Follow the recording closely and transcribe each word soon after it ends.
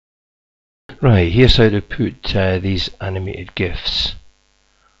Right, here's how to put these animated GIFs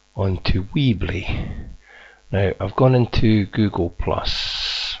onto Weebly. Now, I've gone into Google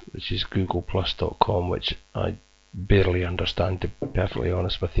Plus, which is googleplus.com, which I barely understand, to be perfectly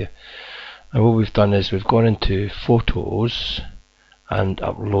honest with you. And what we've done is we've gone into Photos and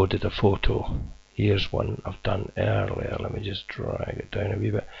uploaded a photo. Here's one I've done earlier. Let me just drag it down a wee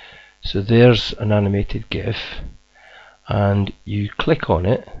bit. So there's an animated GIF, and you click on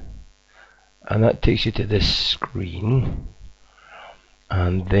it, and that takes you to this screen,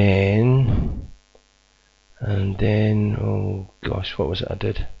 and then oh gosh, what was it I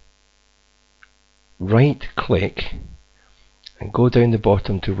did? Right click and go down the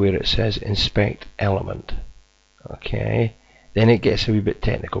bottom to where it says inspect element. Okay, then it gets a wee bit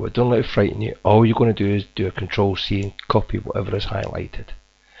technical, but don't let it frighten you. All you're going to do is do a Control C and copy whatever is highlighted.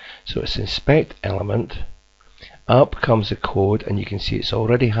 So it's inspect element. Up comes the code, and you can see it's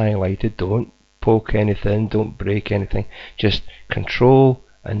already highlighted. Don't poke anything, don't break anything, just Control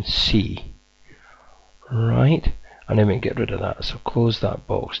and C. Right, and then we can get rid of that. So close that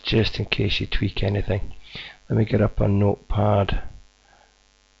box just in case you tweak anything. Let me get up a notepad,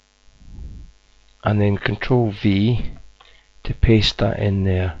 and then Control V to paste that in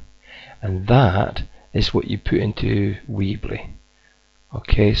there, and that is what you put into Weebly.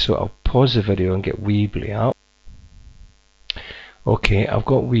 Okay, so I'll pause the video and get Weebly up. Okay, I've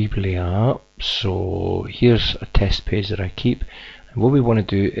got Weebly up, so here's a test page that I keep, and what we want to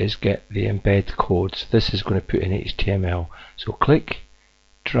do is get the embed codes. This is going to put in HTML, so click,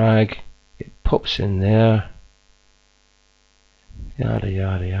 drag, it pops in there, yada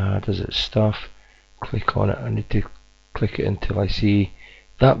yada yada, does its stuff. Click on it. I need to click it until I see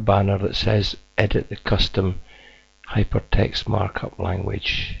that banner that says edit the custom hypertext markup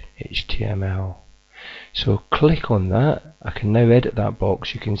language HTML. So click on that. I can now edit that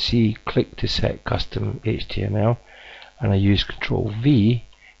box. You can see click to set custom HTML, and I use Control V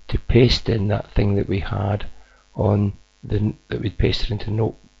to paste in that thing that we had on that we pasted into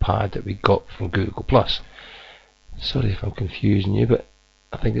Notepad that we got from Google Plus. Sorry if I'm confusing you, but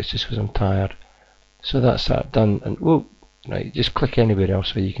I think it's just because I'm tired. So that's that done, and whoa, right, just click anywhere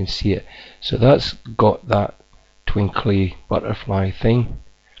else so you can see it. So that's got that twinkly butterfly thing.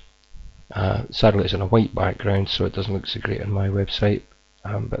 Sadly it's on a white background, so it doesn't look so great on my website,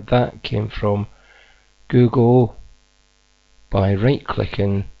 but that came from Google by right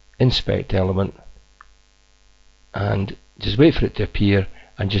clicking inspect element, and just wait for it to appear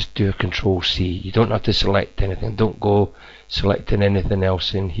and just do a Control C. You don't have to select anything, don't go selecting anything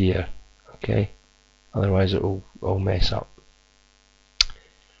else in here, okay, otherwise it will all mess up.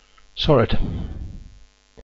 Sorted.